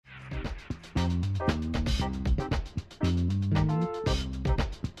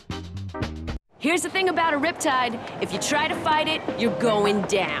Here's the thing about a riptide. If you try to fight it, you're going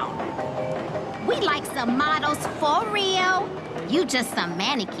down. We like some models for real. You just some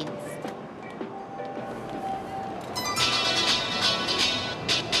mannequins.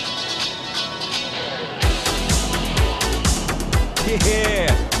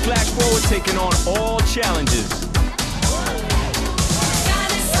 Yeah, Flash Forward taking on all challenges.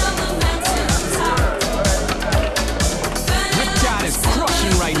 Riptide is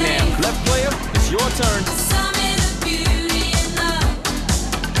crushing right now. Left player, it's your turn.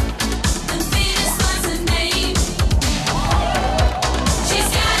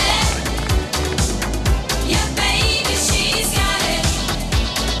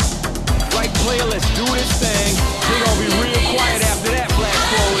 Right player, let's do this thing. They're gonna be real quiet after that, Flash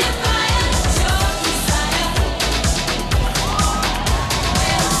Forward.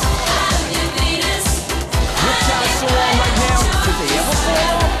 Riptide is so on right now. Could they ever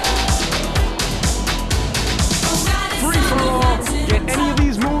fall? Free for all. Get any of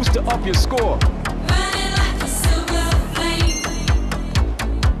these moves to up your score.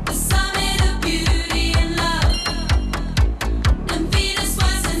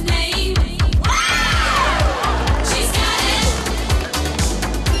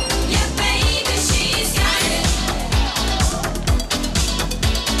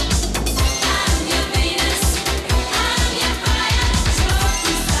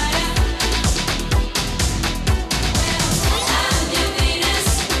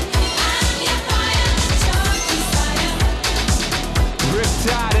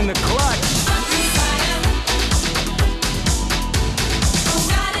 Riptide in the clutch.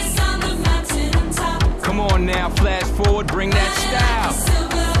 Come on now, Flash Forward, bring that style.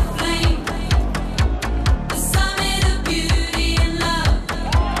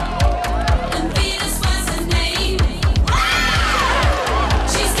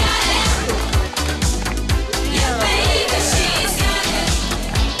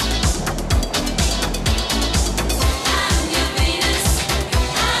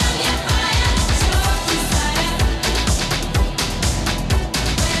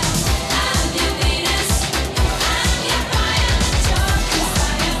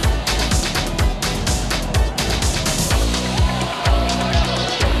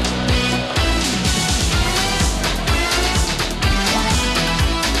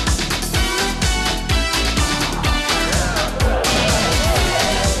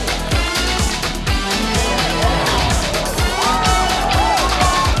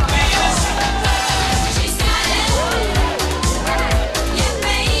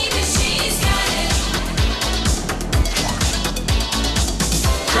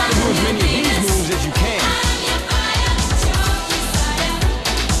 As many of these moves as you can.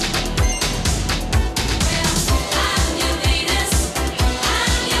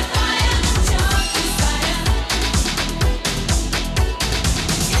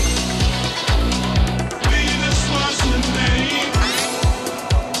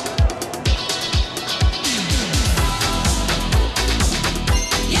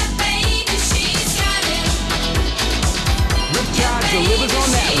 Riptide delivers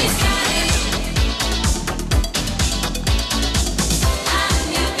on that one.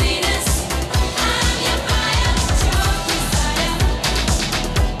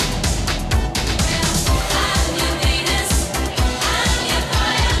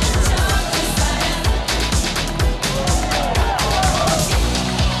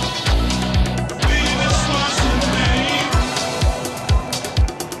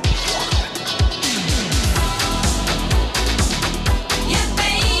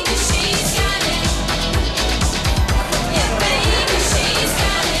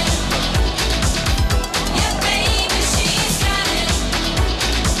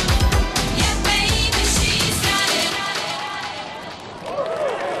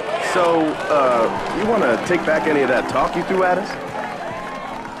 So, you want to take back any of that talk you threw at us?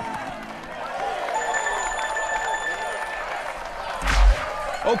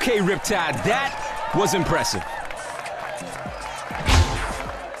 Okay, Riptide, that was impressive.